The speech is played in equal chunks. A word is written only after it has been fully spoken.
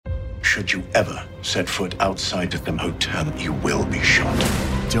should you ever set foot outside of them hotel, you will be shot.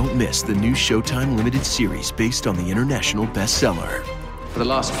 Don't miss the new Showtime limited series based on the international bestseller. For the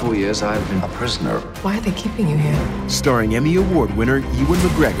last 4 years, I've been a prisoner. Why are they keeping you here? Starring Emmy Award winner Ewan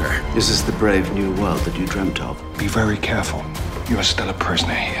McGregor. This is the brave new world that you dreamt of. Be very careful. You are still a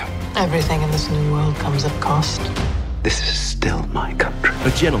prisoner here. Everything in this new world comes at cost. This is still my country.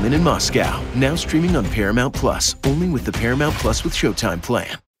 A Gentleman in Moscow, now streaming on Paramount Plus, only with the Paramount Plus with Showtime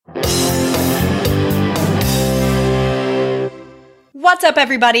plan. What's up,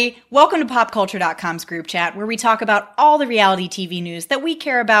 everybody? Welcome to PopCulture.com's group chat, where we talk about all the reality TV news that we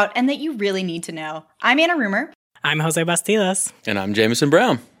care about and that you really need to know. I'm Anna Rumor. I'm Jose Bastidas. And I'm Jameson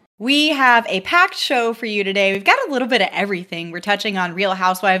Brown. We have a packed show for you today. We've got a little bit of everything. We're touching on Real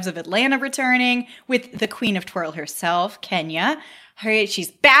Housewives of Atlanta returning with the queen of twirl herself, Kenya.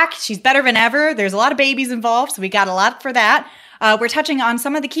 She's back. She's better than ever. There's a lot of babies involved, so we got a lot for that. We're touching on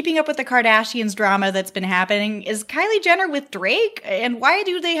some of the Keeping Up with the Kardashians drama that's been happening. Is Kylie Jenner with Drake? And why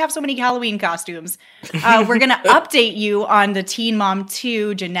do they have so many Halloween costumes? We're going to update you on the Teen Mom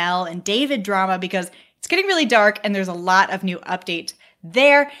 2, Janelle and David drama because it's getting really dark and there's a lot of new updates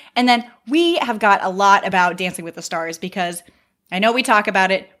there. And then we have got a lot about Dancing with the Stars because I know we talk about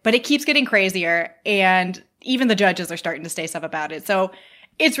it, but it keeps getting crazier and even the judges are starting to say stuff about it. So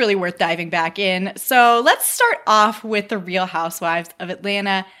it's really worth diving back in. So let's start off with the Real Housewives of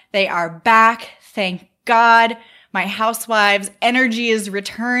Atlanta. They are back. Thank God. My housewives energy is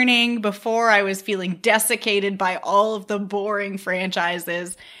returning. Before I was feeling desiccated by all of the boring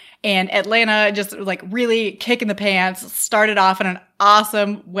franchises. And Atlanta just like really kicking the pants, started off in an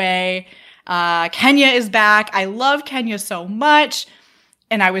awesome way. Kenya is back. I love Kenya so much.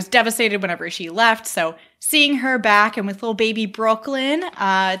 And I was devastated whenever she left. So seeing her back and with little baby Brooklyn,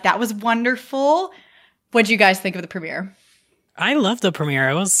 that was wonderful. What do you guys think of the premiere? I loved the premiere.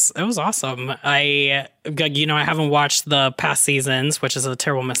 It was awesome. I haven't watched the past seasons, which is a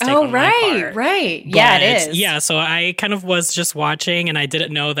terrible mistake on my part. Right. Yeah, it is. Yeah, so I kind of was just watching, and I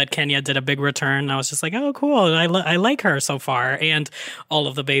didn't know that Kenya did a big return. I was just like, oh, cool. I like her so far, and all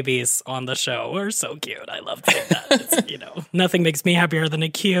of the babies on the show are so cute. I love that. It's, nothing makes me happier than a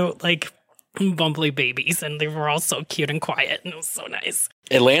cute, bumbly babies, and they were all so cute and quiet, and it was so nice.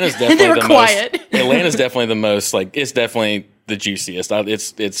 Atlanta's definitely they were quiet. Atlanta's definitely the most it's definitely the juiciest.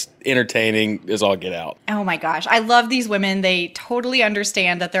 It's entertaining as all get out. Oh my gosh, I love these women. They totally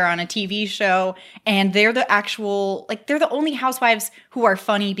understand that they're on a TV show, and they're the actual they're the only housewives who are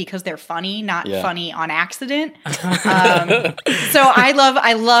funny because they're funny, not funny on accident. So I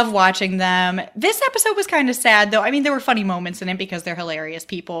love watching them. This episode was kind of sad though. I mean, there were funny moments in it because they're hilarious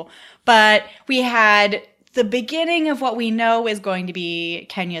people, but we had the beginning of what we know is going to be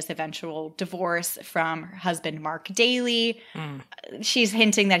Kenya's eventual divorce from her husband, Mark Daly. She's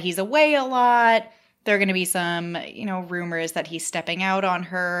hinting that he's away a lot. There are going to be some, rumors that he's stepping out on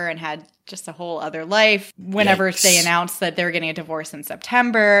her and had just a whole other life whenever they announced that they're getting a divorce in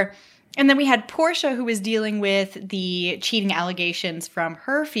September. And then we had Portia, who was dealing with the cheating allegations from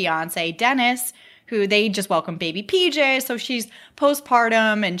her fiance, Dennis, who they just welcomed baby PJ, so she's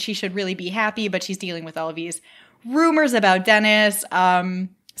postpartum and she should really be happy, but she's dealing with all of these rumors about Dennis,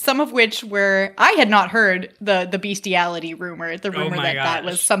 some of which were, I had not heard the bestiality rumor, the rumor that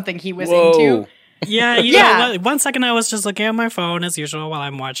was something he was into. Yeah, you know, 1 second I was just looking at my phone as usual while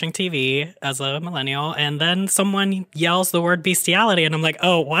I'm watching TV as a millennial, and then someone yells the word bestiality, and I'm like,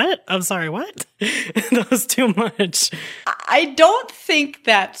 oh, what? I'm sorry, what? That was too much. I don't think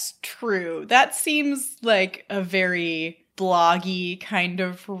that's true. That seems like a very bloggy kind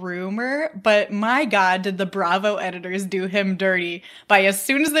of rumor, but my God, did the Bravo editors do him dirty by as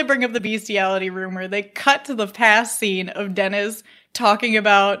soon as they bring up the bestiality rumor, they cut to the past scene of Dennis talking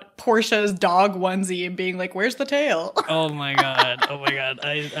about Portia's dog onesie and being like, where's the tail? Oh my God.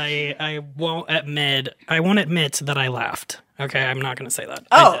 I won't admit that I laughed. Okay, I'm not going to say that.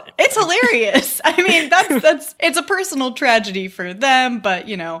 Oh, it's hilarious. I mean, that's it's a personal tragedy for them, but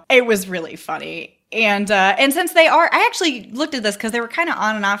it was really funny. And since they are, I actually looked at this because they were kind of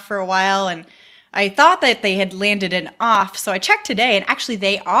on and off for a while, and I thought that they had landed an off. So I checked today, and actually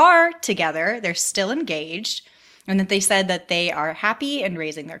they are together. They're still engaged. And that they said that they are happy and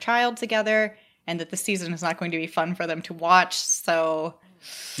raising their child together, and that the season is not going to be fun for them to watch. So,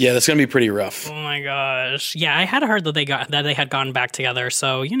 yeah, that's going to be pretty rough. Oh my gosh, yeah, I had heard that they had gone back together.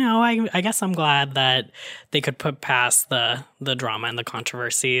 So I guess I'm glad that they could put past the the drama and the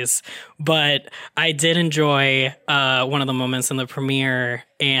controversies. But I did enjoy one of the moments in the premiere,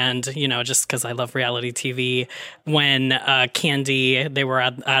 and, you know, just because I love reality TV, when Candy, they were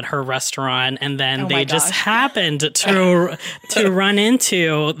at her restaurant, and then they just happened to run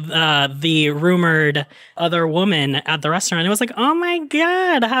into the rumored other woman at the restaurant. It was like, oh my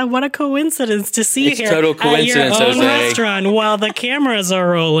God, what a coincidence to see it's here total coincidence, at your own Jose. restaurant while the cameras are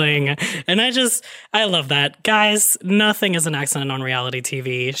rolling. And I love that. Guys, nothing is an accident on reality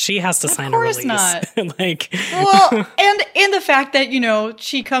TV. She has to sign a release. Not. Well, and in the fact that, you know,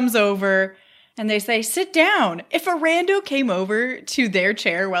 she comes over and they say, sit down. If a rando came over to their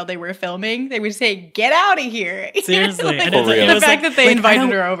chair while they were filming, they would say, get out of here. Seriously. Like, For real. the fact that they invited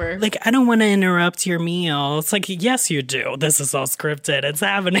her over. Like, I don't want to interrupt your meal. It's like, yes, you do. This is all scripted. It's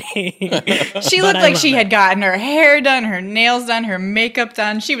happening. She looked like she had gotten her hair done, her nails done, her makeup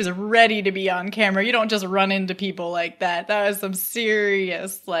done. She was ready to be on camera. You don't just run into people like that. That was some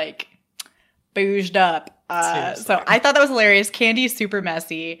serious, like, bouged up. So I thought that was hilarious. Candy's super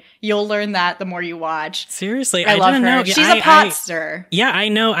messy. You'll learn that the more you watch. Seriously, I love didn't her. know. She's a pot stir. Yeah, I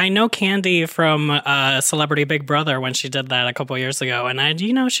know Candy from Celebrity Big Brother when she did that a couple years ago,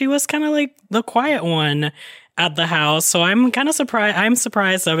 and she was kind of like the quiet one at the house. So I'm kind of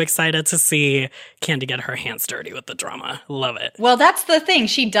surprised. I'm excited to see Candy get her hands dirty with the drama. Love it. Well, that's the thing.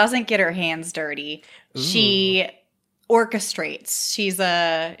 She doesn't get her hands dirty. Ooh. She orchestrates. She's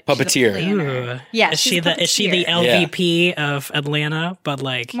a puppeteer. Yeah, is she the LVP of Atlanta? But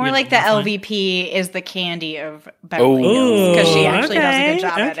like more like the LVP is the Candy of Beverly Hills, because she actually does a good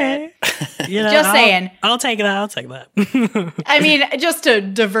job at it. Just saying. I'll take that. I mean, just to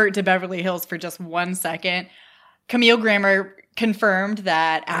divert to Beverly Hills for just 1 second, Camille Grammer confirmed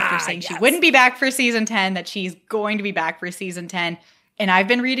that after saying she wouldn't be back for season 10, that she's going to be back for season 10. And I've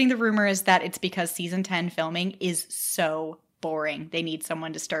been reading the rumors that it's because season 10 filming is so boring. They need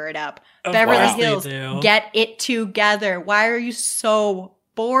someone to stir it up. Beverly Hills, get it together. Why are you so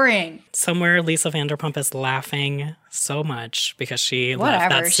boring? Somewhere Lisa Vanderpump is laughing so much because she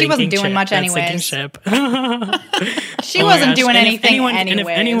whatever. Left that she wasn't doing much anyways. Ship. She wasn't doing anything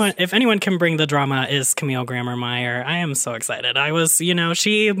anyways. If anyone can bring the drama, is Camille Grammer Meyer. I am so excited. I was, she is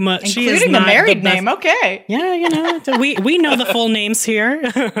including the married name. Okay, yeah, we know the full names here,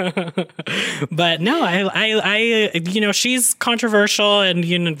 but no, I she's controversial and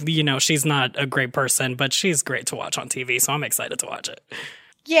she's not a great person, but she's great to watch on TV. So I'm excited to watch it.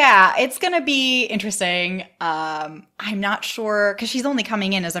 Yeah, it's going to be interesting. I'm not sure, because she's only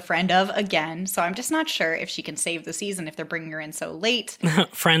coming in as a friend of again, so I'm just not sure if she can save the season if they're bringing her in so late.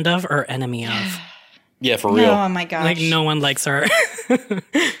 Friend of or enemy of? Yeah, for real. Oh my gosh. Like, no one likes her.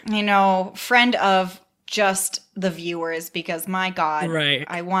 Friend of just the viewers, because my God, right.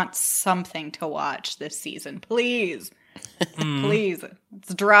 I want something to watch this season. Please. Please.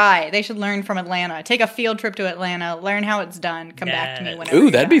 It's dry. They should learn from Atlanta. Take a field trip to Atlanta, learn how it's done, come back to me whenever.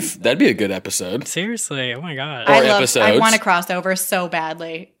 Ooh, that'd be a good episode. Seriously. Oh my God. I want a crossover so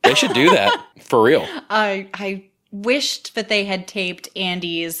badly. They should do that. For real. I wished that they had taped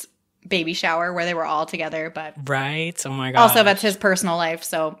Andy's baby shower where they were all together, but right. Oh my God. Also, that's his personal life,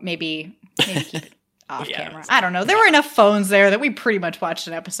 so maybe keep it off camera. I don't know. There were enough phones there that we pretty much watched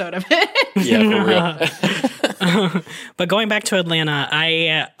an episode of it. Yeah, for real. But going back to Atlanta,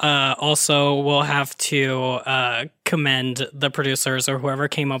 I also will have to commend the producers or whoever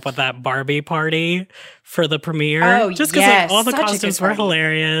came up with that Barbie party for the premiere. Oh, just because yes, all the costumes were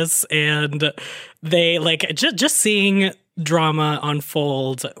hilarious, and they just seeing drama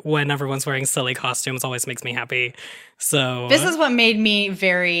unfold when everyone's wearing silly costumes always makes me happy. So this is what made me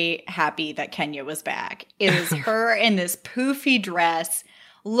very happy that Kenya was back. It was her in this poofy dress,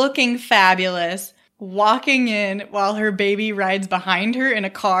 looking fabulous, walking in while her baby rides behind her in a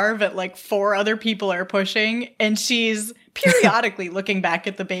car that like 4 other people are pushing, and she's periodically looking back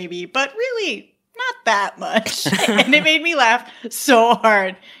at the baby, but really not that much. And it made me laugh so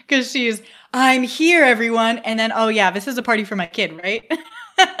hard because she's, I'm here, everyone. And then, oh yeah, this is a party for my kid, right?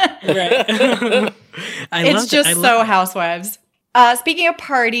 Right. It's just so Housewives. Speaking of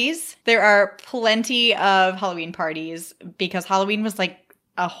parties, there are plenty of Halloween parties because Halloween was like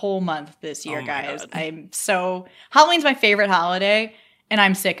a whole month this year, guys. Halloween's my favorite holiday, and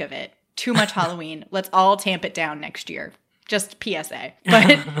I'm sick of it. Too much Halloween. Let's all tamp it down next year. Just PSA.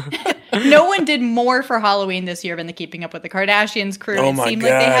 But no one did more for Halloween this year than the Keeping Up with the Kardashians crew. Oh it seemed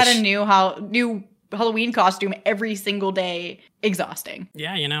like they had a new Halloween costume every single day. Exhausting.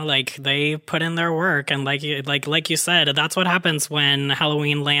 Yeah, like they put in their work, and like you said, that's what happens when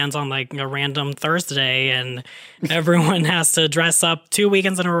Halloween lands on like a random Thursday, and everyone has to dress up 2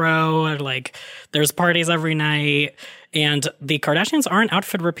 weekends in a row, and like there's parties every night. And the Kardashians aren't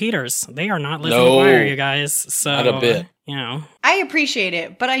outfit repeaters. They are not Lizzie No. McGuire, you guys. So, Not a bit. You know. I appreciate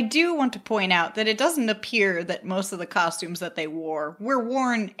it, but I do want to point out that it doesn't appear that most of the costumes that they wore were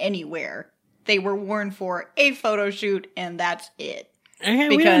worn anywhere. They were worn for a photo shoot, and that's it. Okay,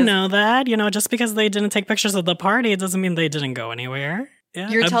 we Because- don't know that. You know, just because they didn't take pictures of the party, it doesn't mean they didn't go anywhere. Yeah,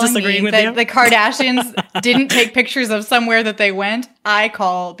 You're I'm telling disagreeing me with that you. the Kardashians didn't take pictures of somewhere that they went? I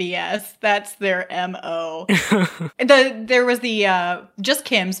call BS. That's their MO. There was the just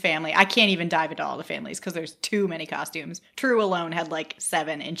Kim's family. I can't even dive into all the families because there's too many costumes. True alone had like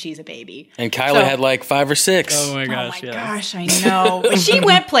 7, and she's a baby. And Kyla So- had like 5 or 6. Oh my Oh gosh, my yes. gosh, I know. But she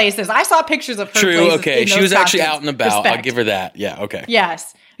went places. I saw pictures of her. True. places Okay. in She those was actually costumes. out and about. I'll Respect. give her that. Yeah. Okay.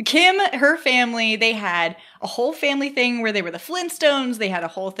 Yes. Kim, her family, they had a whole family thing where they were the Flintstones. They had a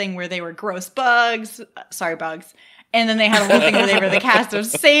whole thing where they were gross bugs. Sorry, bugs. And then they had a whole thing where they were the cast of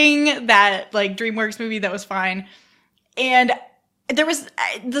Sing, that like DreamWorks movie that was fine. And there was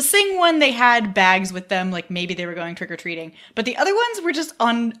the Sing one, they had bags with them, like maybe they were going trick-or-treating. But the other ones were just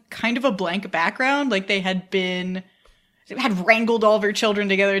on kind of a blank background. Like they had wrangled all of her children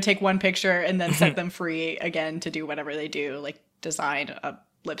together to take one picture and then set them free again to do whatever they do, like design a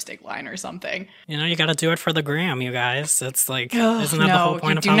lipstick line or something. You know, you got to do it for the gram, you guys. It's like, isn't that the whole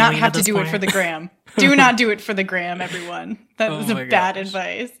point you of do not Halloween have at to this do point? it for the gram. Do not do it for the gram, everyone. That Oh was my a bad gosh.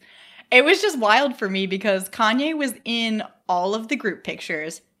 advice. It was just wild for me because Kanye was in all of the group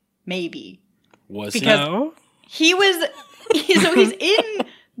pictures. Maybe. Was Because- No? He was, so he's in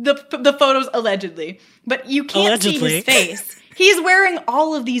the photos allegedly, but you can't see Allegedly. his face. He's wearing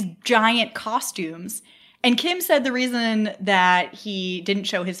all of these giant costumes. And Kim said the reason that he didn't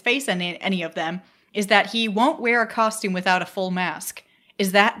show his face in any of them is that he won't wear a costume without a full mask.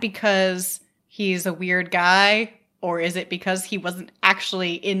 Is that because he's a weird guy? Or is it because he wasn't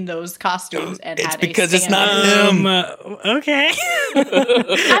actually in those costumes and It's had because a it's stand-in? not him. Okay.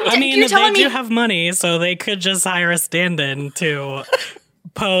 I mean, you're they telling do me- have money, so they could just hire a stand-in to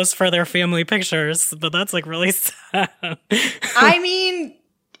pose for their family pictures, but that's like really sad. I mean,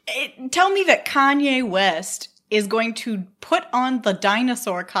 tell me that Kanye West is going to put on the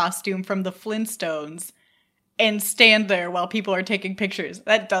dinosaur costume from the Flintstones and stand there while people are taking pictures.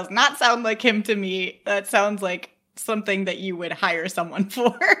 That does not sound like him to me. That sounds like something that you would hire someone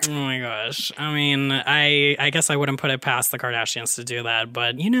for. Oh my gosh. I mean, I guess I wouldn't put it past the Kardashians to do that,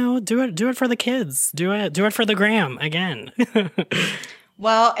 but you know, do it for the kids. Do it for the gram again.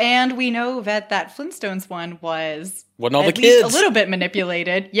 Well, and we know that Flintstones one was Wasn't all at the least kids. a little bit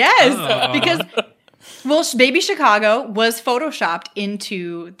manipulated. Yes, Oh. because well, Baby Chicago was photoshopped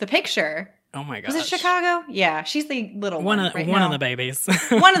into the picture. Oh my gosh. Was it Chicago? Yeah, she's the little one. One right of now. the babies.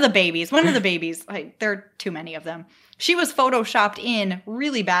 One of the babies. One of the babies. Like, there are too many of them. She was photoshopped in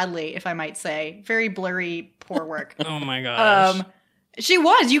really badly, if I might say. Very blurry, poor work. Oh my gosh. She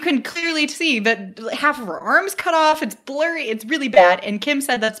was. You can clearly see that half of her arms cut off. It's blurry. It's really bad. And Kim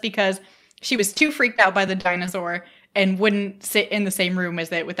said that's because she was too freaked out by the dinosaur and wouldn't sit in the same room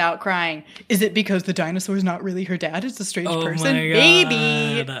as it without crying. Is it because the dinosaur's not really her dad? It's a strange person. My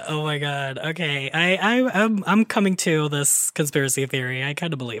Maybe. God. Oh my god. Okay. I'm coming to this conspiracy theory. I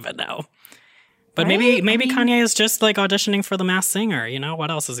kind of believe it now. But maybe Right? I mean- Kanye is just like auditioning for The Masked Singer. You know, what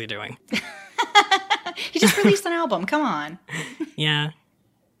else is he doing? He just released an album. Come on. Yeah.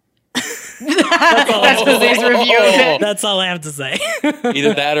 That's Jose's review of it. That's all I have to say.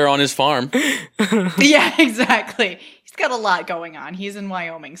 Either that or on his farm. Yeah, exactly. He's got a lot going on. He's in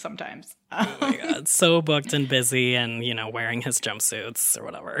Wyoming sometimes. Oh my god. So booked and busy and, you know, wearing his jumpsuits or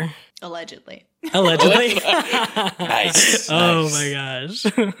whatever. Allegedly. Allegedly. Nice. Oh nice.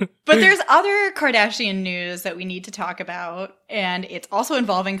 my gosh. But there's other Kardashian news that we need to talk about, and it's also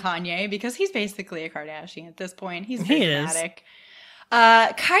involving Kanye because he's basically a Kardashian at this point. He's very He is. dramatic.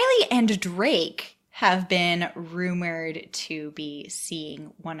 Kylie and Drake have been rumored to be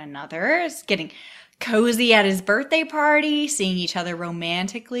seeing one another, getting cozy at his birthday party, seeing each other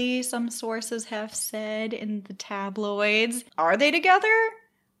romantically, some sources have said in the tabloids. Are they together?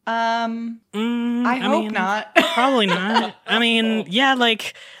 I hope mean, not. Probably not. I mean, yeah,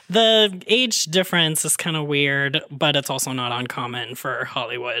 like the age difference is kind of weird, but it's also not uncommon for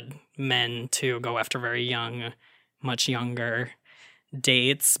Hollywood men to go after very young, much younger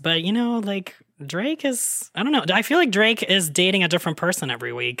dates. But, you know, like Drake is, I don't know. I feel like Drake is dating a different person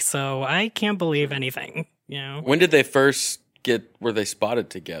every week, so I can't believe anything, you know? When did they first were they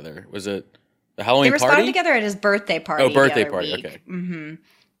spotted together? Was it the Halloween They were party? spotted together at his birthday party. Oh, birthday the other party, week. okay.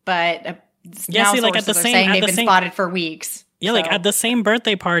 But Yeah, now see, like, sources at the are same- saying at they've the been same- spotted for weeks. Yeah, like at the same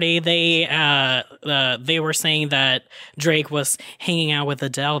birthday party, they were saying that Drake was hanging out with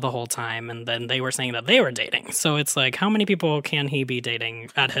Adele the whole time, and then they were saying that they were dating. So it's like, how many people can he be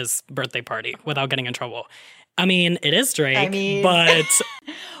dating at his birthday party without getting in trouble? I mean, it is Drake, but...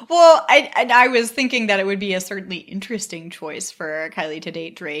 Well, I was thinking that it would be a certainly interesting choice for Kylie to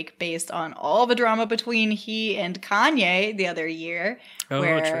date Drake based on all the drama between he and Kanye the other year. Oh,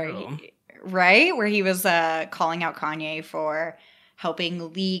 true. Where he was calling out Kanye for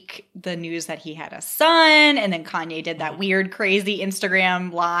helping leak the news that he had a son. And then Kanye did that weird, crazy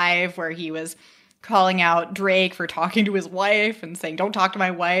Instagram live where he was calling out Drake for talking to his wife and saying, don't talk to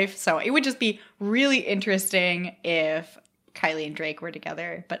my wife. So it would just be really interesting if Kylie and Drake were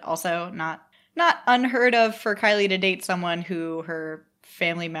together, but also not unheard of for Kylie to date someone who her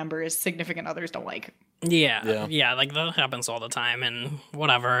family members, significant others don't like. Yeah, like that happens all the time, and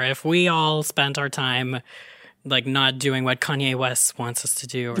whatever. If we all spent our time like not doing what Kanye West wants us to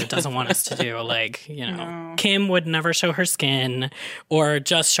do or doesn't want us to do, like, you know, Kim would never show her skin or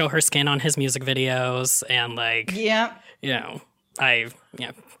just show her skin on his music videos, and like, you know,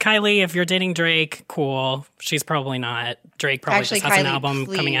 Kylie, if you're dating Drake, cool. She's probably not. Drake probably just has an album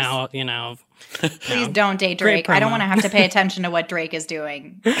coming out, you know. Please don't date Drake. I don't want to have to pay attention to what Drake is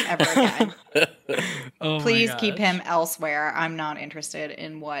doing ever again. Please keep him elsewhere. I'm not interested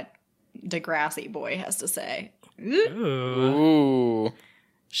in what Degrassi boy has to say. Ooh.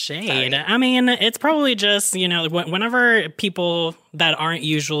 Shade. Sorry. I mean, it's probably just, you know, whenever people that aren't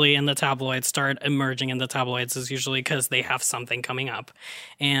usually in the tabloids start emerging in the tabloids is usually because they have something coming up.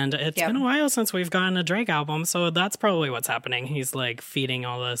 And it's been a while since we've gotten a Drake album, so that's probably what's happening. He's like feeding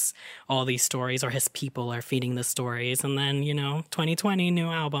all these stories, or his people are feeding the stories. And then, you know, 2020, new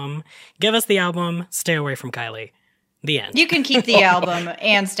album. Give us the album, stay away from Kylie. The end. You can keep the album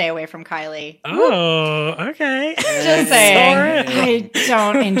and stay away from Kylie. Oh, okay. Just saying. I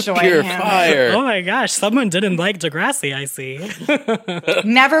don't enjoy Pure him. fire. Oh my gosh, someone didn't like Degrassi, I see.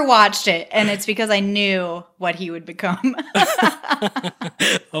 Never watched it, and it's because I knew what he would become.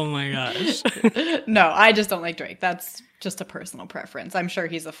 Oh my gosh. No, I just don't like Drake. That's just a personal preference. I'm sure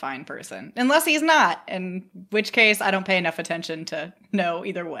he's a fine person. Unless he's not, in which case I don't pay enough attention to know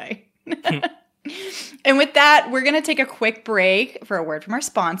either way. And with that, we're going to take a quick break for a word from our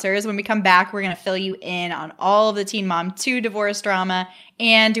sponsors. When we come back, we're going to fill you in on all of the Teen Mom 2 divorce drama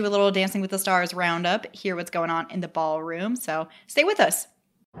and do a little Dancing with the Stars roundup, hear what's going on in the ballroom. So stay with us.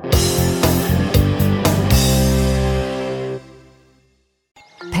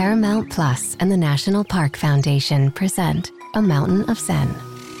 Paramount Plus and the National Park Foundation present A Mountain of Zen.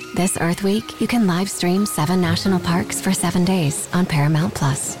 This Earth Week, you can live stream 7 national parks for 7 days on Paramount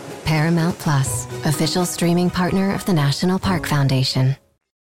Plus. Paramount Plus, official streaming partner of the National Park Foundation.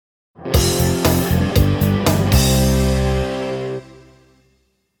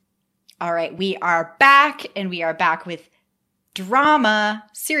 All right, we are back, and we are back with drama,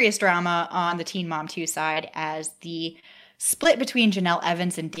 serious drama on the Teen Mom 2 side as the split between Janelle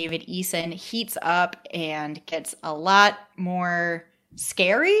Evans and David Eason heats up and gets a lot more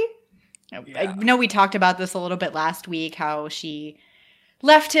scary. Yeah. I know we talked about this a little bit last week, how she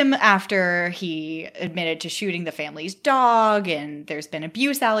left him after he admitted to shooting the family's dog, and there's been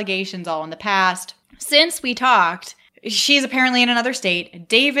abuse allegations all in the past. Since we talked, she's apparently in another state.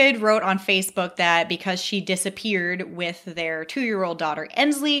 David wrote on Facebook that because she disappeared with their 2-year-old daughter,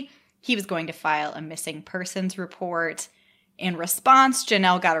 Ensley, he was going to file a missing persons report. In response,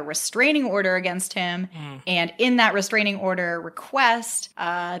 Janelle got a restraining order against him. And in that restraining order request,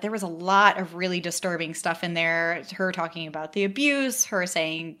 there was a lot of really disturbing stuff in there. Her talking about the abuse, her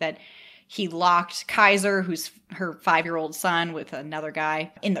saying that he locked Kaiser, who's her 5-year-old son, with another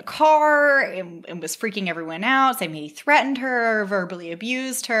guy in the car and was freaking everyone out, saying he threatened her, verbally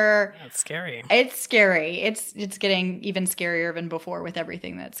abused her. That's scary. It's scary. It's getting even scarier than before with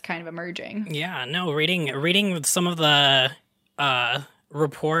everything that's kind of emerging. Yeah, no, reading some of the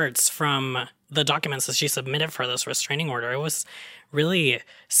reports from the documents that she submitted for this restraining order, it was really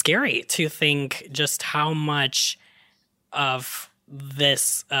scary to think just how much of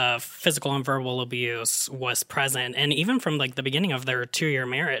this physical and verbal abuse was present, and even from like the beginning of their 2-year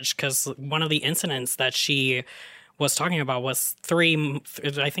marriage, because one of the incidents that she was talking about was 3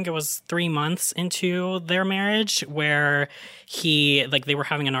 months into their marriage, where they were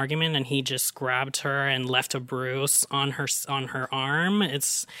having an argument and he just grabbed her and left a bruise on her arm.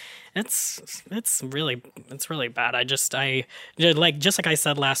 It's really bad. Just like I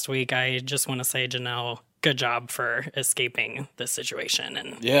said last week, I just want to say, Janelle, good job for escaping this situation.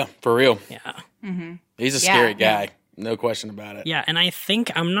 And yeah, for real. Yeah. Mm-hmm. He's a scary guy. No question about it. Yeah, and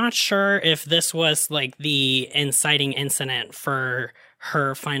I'm not sure if this was like the inciting incident for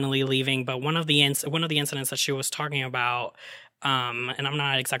her finally leaving, but one of the incidents that she was talking about, and I'm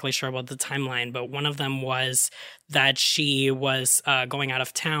not exactly sure about the timeline, but one of them was that she was going out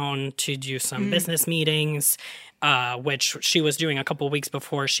of town to do some business meetings, which she was doing a couple of weeks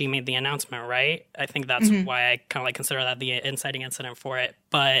before she made the announcement, right? I think that's why I kind of like consider that the inciting incident for it.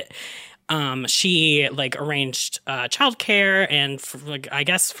 But she like arranged childcare, and I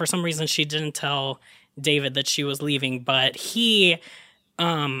guess for some reason she didn't tell David that she was leaving, but he,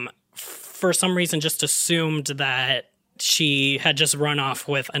 for some reason, just assumed that she had just run off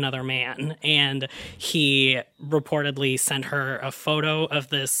with another man, and he reportedly sent her a photo of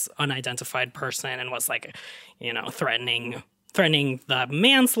this unidentified person and was like, threatening the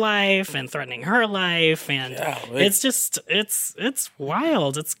man's life and threatening her life, and it's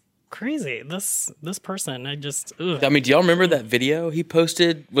wild. It's crazy. This person, I mean, do y'all remember that video he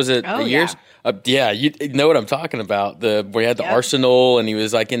posted? Was it years? Yeah, you know what I'm talking about. Where he had the arsenal and he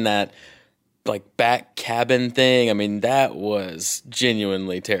was like in that like back cabin thing. I mean, that was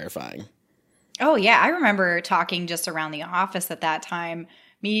genuinely terrifying. Oh yeah, I remember talking just around the office at that time,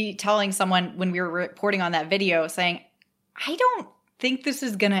 me telling someone when we were reporting on that video saying, I don't think this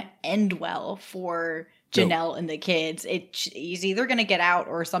is going to end well for Janelle and the kids. He's either going to get out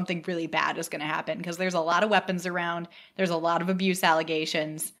or something really bad is going to happen, because there's a lot of weapons around. There's a lot of abuse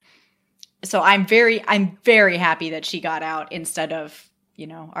allegations. So I'm very happy that she got out instead of,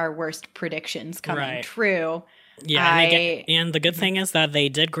 our worst predictions coming true. Yeah, and the good thing is that they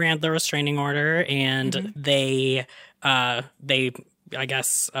did grant the restraining order, and they I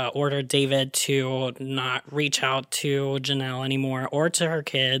guess, ordered David to not reach out to Janelle anymore or to her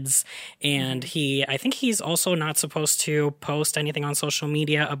kids. And I think he's also not supposed to post anything on social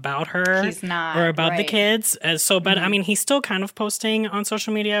media about her. He's not. Or about the kids. But I mean, he's still kind of posting on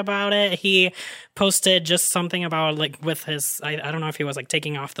social media about it. He posted just something about, like, with his, I don't know if he was, like,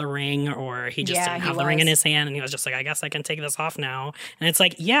 taking off the ring, or he just didn't have the ring in his hand. And he was just like, I guess I can take this off now. And it's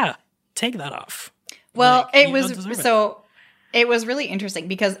like, yeah, take that off. Well, it was really interesting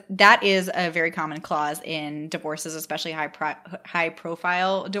because that is a very common clause in divorces, especially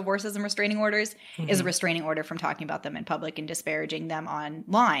high-profile divorces and restraining orders, is a restraining order from talking about them in public and disparaging them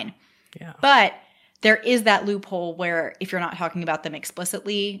online. Yeah. But there is that loophole where if you're not talking about them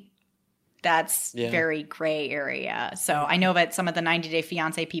explicitly, that's very gray area. So I know that some of the 90 Day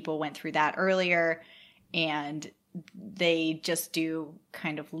Fiancé people went through that earlier, and they just do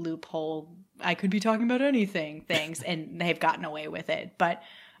kind of loophole, I could be talking about anything things, and they've gotten away with it. But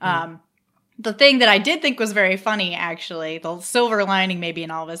the thing that I did think was very funny, actually, the silver lining maybe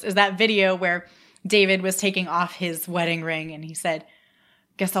in all of this, is that video where David was taking off his wedding ring and he said,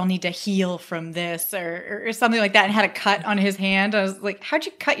 guess I'll need to heal from this, or something like that, and had a cut on his hand. I was like, how'd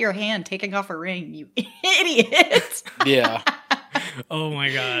you cut your hand taking off a ring, you idiot? Yeah. Oh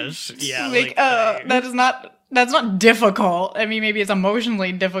my gosh. Yeah. That's not difficult. I mean, maybe it's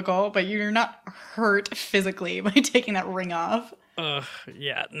emotionally difficult, but you're not hurt physically by taking that ring off.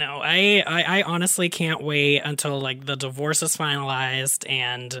 Yeah, no, I honestly can't wait until, like, the divorce is finalized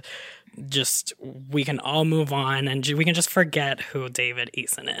and just we can all move on and we can just forget who David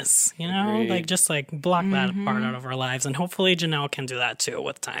Eason is, Agreed. Like, just like block that part out of our lives, and hopefully Janelle can do that too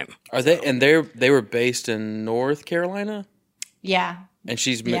with time. Are they? And they were based in North Carolina. Yeah. And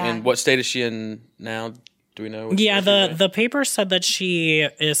she's in what state is she in now? Do we know? Yeah, the paper said that she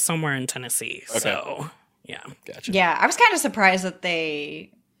is somewhere in Tennessee. Okay. So, yeah. Gotcha. Yeah, I was kind of surprised that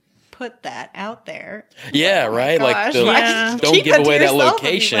they put that out there. Yeah, right? Gosh. Like, don't give away that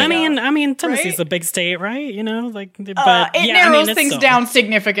location. I mean, Tennessee's a big state, right? But it narrows things down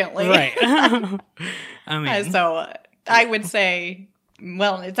significantly. Right. I mean. So I would say,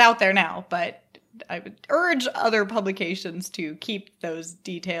 well, it's out there now, but I would urge other publications to keep those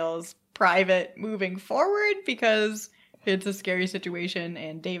details private moving forward, because it's a scary situation,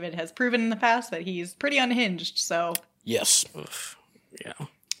 and David has proven in the past that he's pretty unhinged. So yes. Oof. Yeah.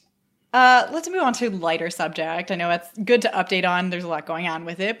 Let's move on to a lighter subject. I know it's good to update on. There's a lot going on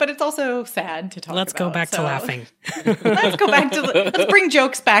with it, but it's also sad to talk about. Let's go back to laughing. Let's go back to let's bring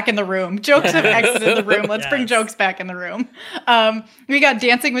jokes back in the room. Jokes have exited the room. Let's bring jokes back in the room. We got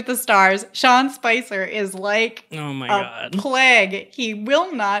Dancing with the Stars. Sean Spicer is like oh my God. Plague. He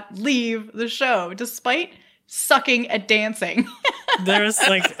will not leave the show despite sucking at dancing. There's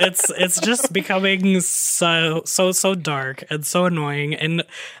like it's just becoming so dark and so annoying, and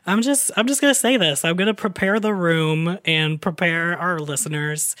I'm just gonna say this. I'm gonna prepare the room and prepare our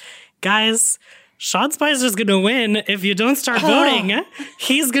listeners. Guys, Sean Spicer's gonna win. If you don't start voting,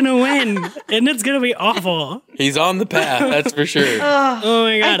 he's gonna win, and it's gonna be awful. He's on the path, that's for sure. Oh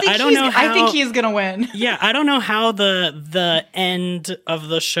my god, I don't know how. I think he's gonna win. Yeah, I don't know how the end of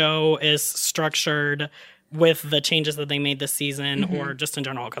the show is structured with the changes that they made this season, or just in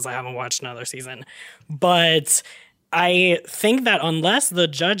general, because I haven't watched another season. But I think that unless the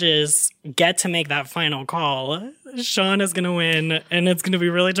judges get to make that final call, Sean is going to win, and it's going to be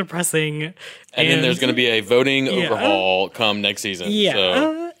really depressing. And then there's going to be a voting overhaul come next season. Yeah.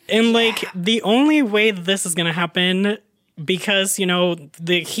 So. And, like, the only way that this is going to happen, because, you know,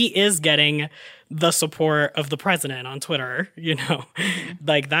 he is getting the support of the president on Twitter, you know,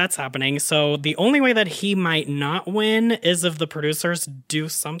 like that's happening. So the only way that he might not win is if the producers do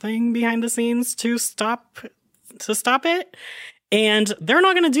something behind the scenes to stop it. And they're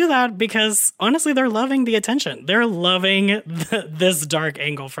not going to do that because, honestly, they're loving the attention. They're loving this dark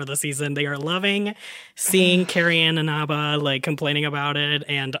angle for the season. They are loving seeing Carrie-Anne Inaba, like, complaining about it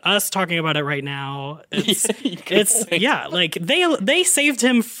and us talking about it right now. Like, they saved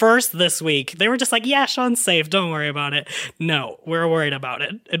him first this week. They were just like, yeah, Sean's safe. Don't worry about it. No, we're worried about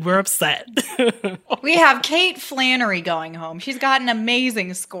it. And we're upset. We have Kate Flannery going home. She's gotten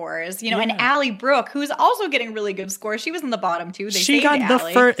amazing scores. You know, and Allie Brooke, who's also getting really good scores. She was in the bottom, too. She got the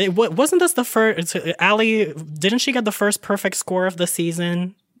first. Wasn't this the first? Allie, didn't she get the first perfect score of the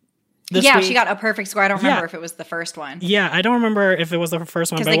season? Week? She got a perfect score. I don't remember if it was the first one. Yeah, I don't remember if it was the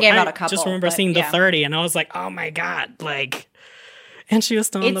first one. Because they gave out a couple. I just remember seeing the 30, and I was like, oh my god, like, and she was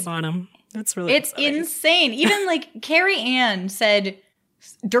still on the bottom. It's insane. Even like Carrie-Anne said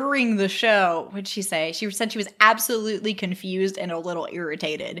during the show, what'd she say? She said she was absolutely confused and a little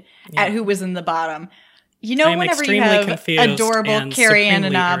irritated at who was in the bottom. You know, whenever you have adorable Carrie-Anne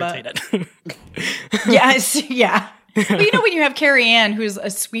Inaba. Yes, yeah. But you know, when you have Carrie-Anne, who's a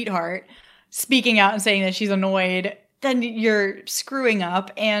sweetheart, speaking out and saying that she's annoyed, then you're screwing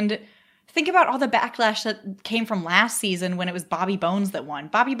up. And think about all the backlash that came from last season when it was Bobby Bones that won.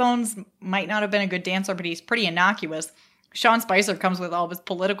 Bobby Bones might not have been a good dancer, but he's pretty innocuous. Sean Spicer comes with all of his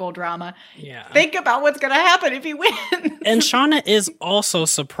political drama. Yeah. Think about what's going to happen if he wins. And Shauna is also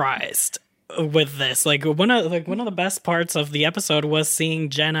surprised with this. Like one of the best parts of the episode was seeing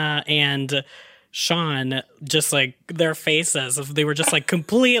Jenna and Sean just like their faces. They were just like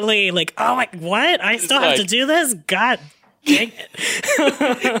completely like, oh my, what? I still have to do this? God dang it.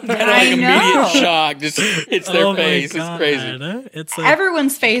 I know. Immediate shock just hits their face. It's crazy. It's like,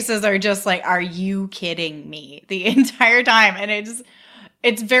 everyone's faces are just like, are you kidding me? The entire time. And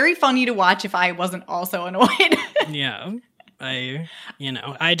it's very funny to watch if I wasn't also annoyed. Yeah. I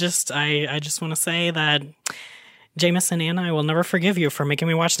just want to say that Jameson and I will never forgive you for making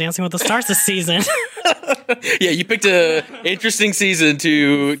me watch Dancing with the Stars this season. Yeah, you picked a interesting season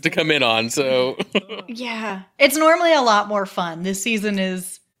to come in on, so. Yeah, it's normally a lot more fun. This season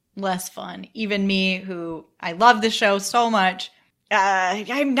is less fun. Even me, who I love the show so much,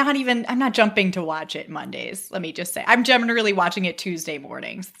 I'm not jumping to watch it Mondays. Let me just say, I'm generally watching it Tuesday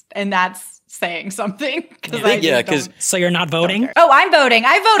mornings, and that's saying something. So you're not voting? Oh, I'm voting.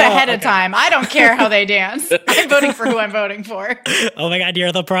 I vote ahead of time. I don't care how they dance. I'm voting for who I'm voting for. Oh my God,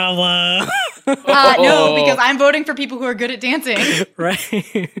 you're the problem. No, because I'm voting for people who are good at dancing. Right.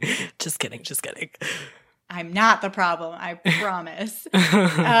 Just kidding. I'm not the problem, I promise.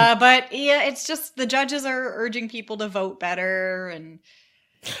 But yeah, it's just the judges are urging people to vote better, and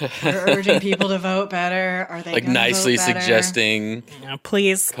they're urging people to vote better. Are they like nicely suggesting?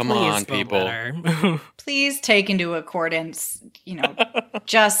 Please, come on, people. Please take into accordance,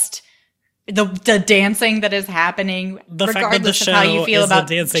 just the dancing that is happening, the regardless fact that the show of how you feel about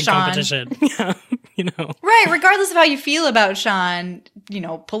dancing Sean. Competition. Right, regardless of how you feel about Sean,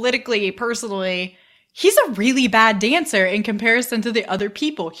 politically, personally, he's a really bad dancer in comparison to the other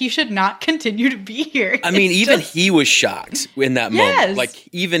people. He should not continue to be here. I mean, he was shocked in that moment. Like,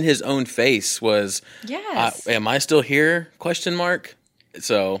 even his own face was, yes. Am I still here? ?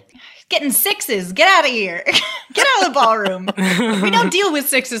 So. Getting sixes. Get out of here. Get out of the ballroom. We don't deal with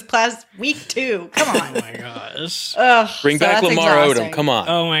sixes plus week 2. Come on. Oh my gosh. Bring back Lamar Odom. Come on.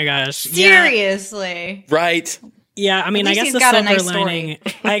 Oh my gosh. Seriously. Yeah. Right. Yeah, I mean, I guess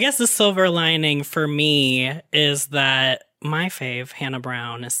the silver lining for me is that my fave, Hannah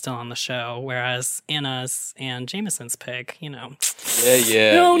Brown, is still on the show, whereas Anna's and Jameson's pick, Yeah.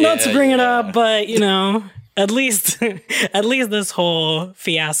 not to bring it up, but, at least this whole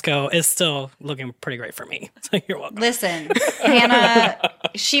fiasco is still looking pretty great for me. So you're welcome. Listen, Hannah,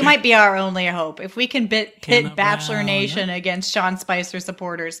 she might be our only hope. If we can pit Bachelor Nation against Sean Spicer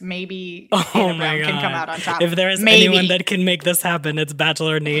supporters, maybe Hannah Brown can come out on top. If there's anyone that can make this happen, it's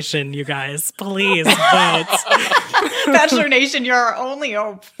Bachelor Nation, you guys. Please vote. Bachelor Nation, you're our only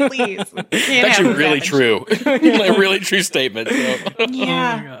hope. Please. That's actually really true. A really true statement. So.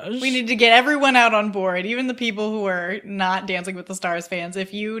 Yeah. We need to get everyone out on board, even the people who are not Dancing with the Stars fans.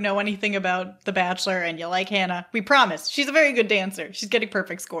 If you know anything about The Bachelor and you like Hannah, we promise. She's a very good dancer. She's getting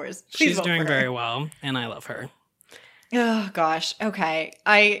perfect scores. Please She's vote doing for her. very well, and I love her. Oh, gosh. Okay.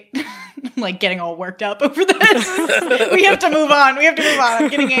 I'm like getting all worked up over this. We have to move on. I'm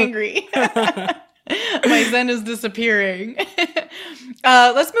getting angry. My zen is disappearing.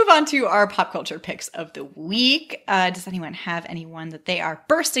 Let's move on to our pop culture picks of the week. Does anyone have anyone that they are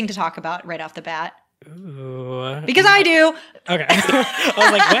bursting to talk about right off the bat? Ooh. Because I do. Okay. I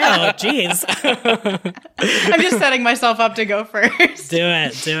was like, well, geez. I'm just setting myself up to go first. Do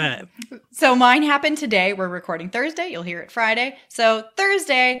it. So mine happened today. We're recording Thursday. You'll hear it Friday. So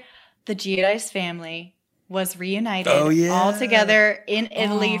Thursday, the Giudice family was reunited all together in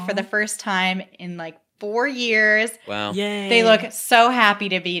Italy for the first time in like 4 years. Wow. Yay. They look so happy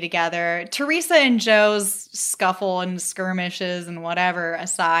to be together. Teresa and Joe's scuffle and skirmishes and whatever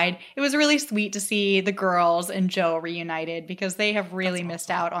aside, it was really sweet to see the girls and Joe reunited because they have really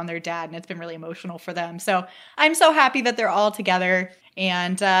missed out on their dad and it's been really emotional for them. So I'm so happy that they're all together.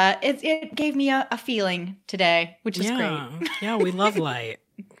 And it gave me a feeling today, which is great. Yeah, we love light,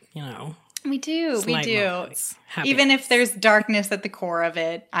 you know. We do. Happy. Even if there's darkness at the core of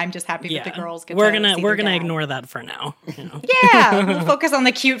it, I'm just happy that the girls get we're to gonna see we're their gonna dad. ignore that for now. You know? Yeah, we'll focus on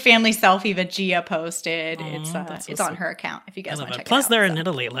the cute family selfie that Gia posted. It's on her account if you guys want to check Plus, it out. they're in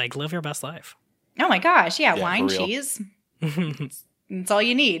Italy. Like, live your best life. Oh my gosh, yeah, Yeah, wine, for real. cheese. It's all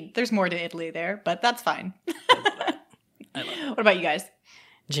you need. There's more to Italy there, but that's fine. What about you guys?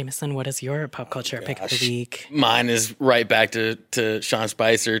 Jameson, what is your pop culture pick of the week? Mine is right back to Sean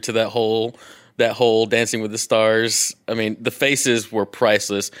Spicer, to that whole Dancing with the Stars. I mean, the faces were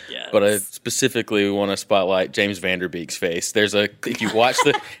priceless, but I specifically want to spotlight James Van Der Beek's face. If you watch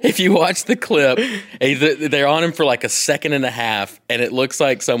the clip, they're on him for like a second and a half, and it looks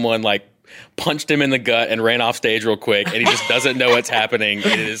like someone like punched him in the gut and ran off stage real quick, and he just doesn't know what's happening.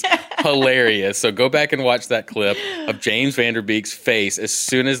 It is hilarious. So go back and watch that clip of James Van Der Beek's face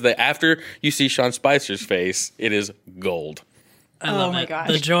after you see Sean Spicer's face. It is gold. I love my it. gosh.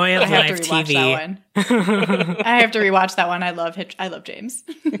 The joy of I have live to rewatch TV. that one. I have to rewatch that one. I love James.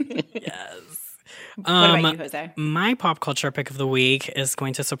 Yes. What about you, Jose? My pop culture pick of the week is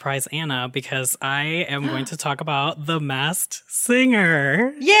going to surprise Anna because I am going to talk about The Masked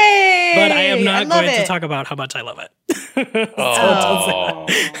Singer. Yay! But I am not going it. to talk about how much I love it. Oh.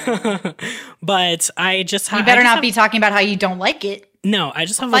 But I just have. You better not be talking about how you don't like it. No, I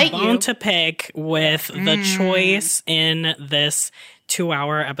just have a bone to pick with the choice in this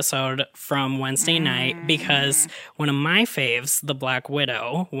 2-hour episode from Wednesday night because one of my faves, The Black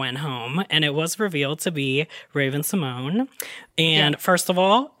Widow, went home and it was revealed to be Raven Simone. And first of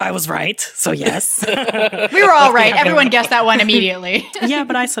all, I was right. So yes. We were all right. Everyone guessed that one immediately. Yeah,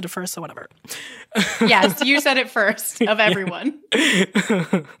 but I said it first, so whatever. Yes, you said it first of everyone.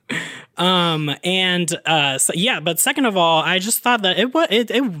 But second of all, I just thought that it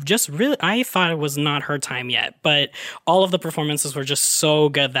just really, I thought it was not her time yet, but all of the performances were just so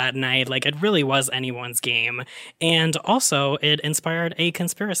good that night. Like, it really was anyone's game. And also it inspired a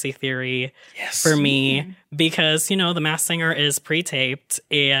conspiracy theory for me because, you know, The Masked Singer is pre-taped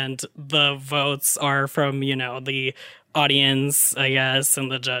and the votes are from, you know, the audience, I guess,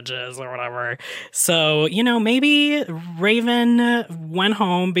 and the judges or whatever. So, you know, maybe Raven went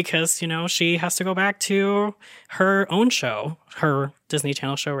home because, you know, she has to go back to her own show, her Disney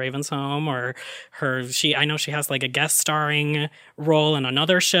Channel show, Raven's Home, or I know she has like a guest starring role in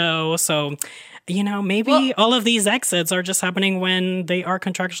another show. So, you know, maybe all of these exits are just happening when they are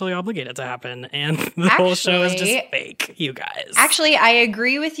contractually obligated to happen. And the whole show is just fake, you guys. Actually, I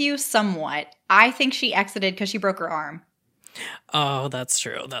agree with you somewhat. I think she exited because she broke her arm. Oh, that's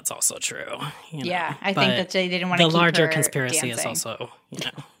true. That's also true. You know. Yeah, I think that they didn't want to keep the larger her conspiracy dancing. is also, you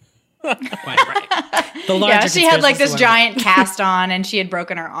know. right. The larger she had like this conspiracy is giant cast on and she had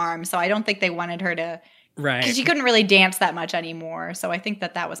broken her arm. So I don't think they wanted her to. Right. Because she couldn't really dance that much anymore. So I think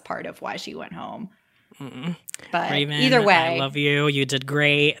that was part of why she went home. But Raven, either way. I love you. You did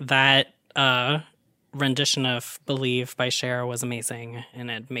great. That rendition of Believe by Cher was amazing.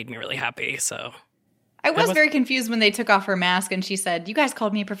 And it made me really happy. So. I was very confused when they took off her mask and she said, "You guys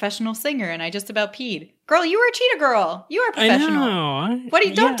called me a professional singer and I just about peed." Girl, you were a cheetah girl. You are professional. I know. What do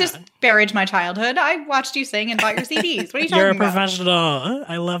you don't disparage my childhood. I watched you sing and bought your CDs. What are you talking about? You're a professional.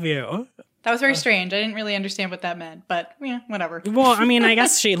 I love you. That was very strange. I didn't really understand what that meant, but yeah, whatever. Well, I mean, I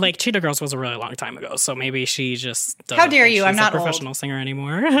guess she Cheetah Girls was a really long time ago, so maybe she just doesn't. How dare you? I'm not a professional singer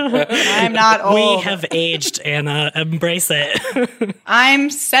anymore. I'm not old. We have aged, Anna. Embrace it.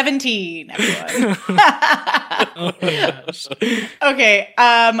 I'm 17, everyone. Oh my gosh. Okay,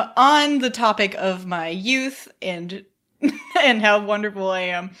 on the topic of my youth and how wonderful I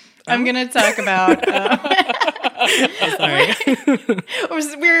am, I'm going to talk about... I'm sorry.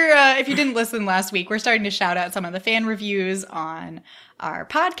 If you didn't listen last week, we're starting to shout out some of the fan reviews on our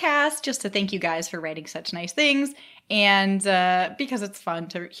podcast just to thank you guys for writing such nice things and because it's fun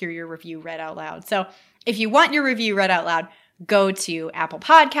to hear your review read out loud. So if you want your review read out loud, go to Apple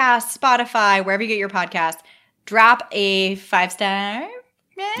Podcasts, Spotify, wherever you get your podcasts, drop a 5-star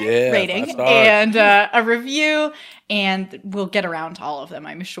rating and a review, and we'll get around to all of them,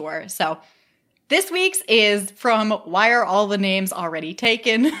 I'm sure. So this week's is from Why Are All the Names Already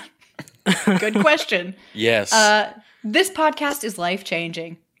Taken? Good question. Yes. This podcast is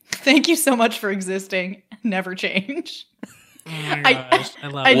life-changing. Thank you so much for existing. Never change. Oh my gosh, I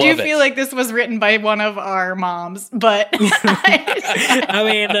love it. I do feel like this was written by one of our moms, but... I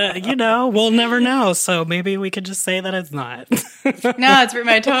mean, we'll never know, so maybe we could just say that it's not. No, it's written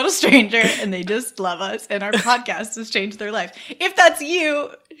by a total stranger, and they just love us, and our podcast has changed their life. If that's you,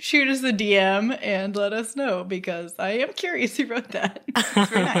 shoot us a DM and let us know, because I am curious who wrote that. It's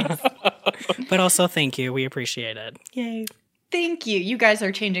very nice. But also, thank you. We appreciate it. Yay. Thank you. You guys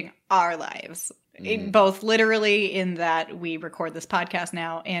are changing our lives. Both literally in that we record this podcast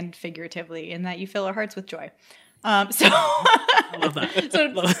now and figuratively in that you fill our hearts with joy. I love that.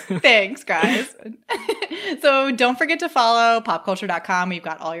 So thanks, guys. So don't forget to follow popculture.com. We've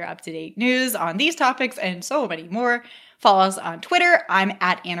got all your up-to-date news on these topics and so many more. Follow us on Twitter. I'm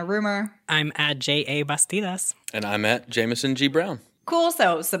at Anna Rumor. I'm at J.A. Bastidas. And I'm at Jameson G. Brown. Cool.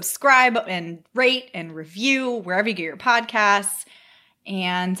 So subscribe and rate and review wherever you get your podcasts.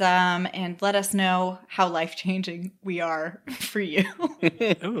 And let us know how life-changing we are for you.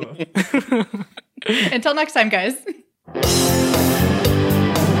 Until next time, guys.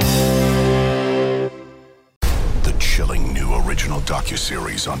 The chilling new original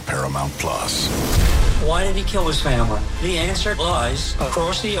docuseries on Paramount Plus. Why did he kill his family? The answer lies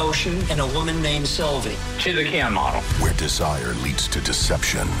across the ocean in a woman named Sylvie. She's a Ken model. Where desire leads to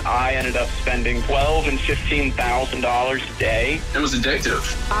deception. I ended up spending $12,000 and $15,000 a day. It was addictive.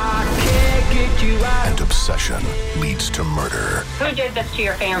 I can't get you out. And obsession leads to murder. Who did this to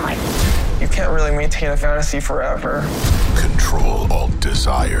your family? You can't really maintain a fantasy forever. Control Alt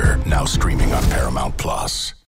Desire. Now streaming on Paramount Plus.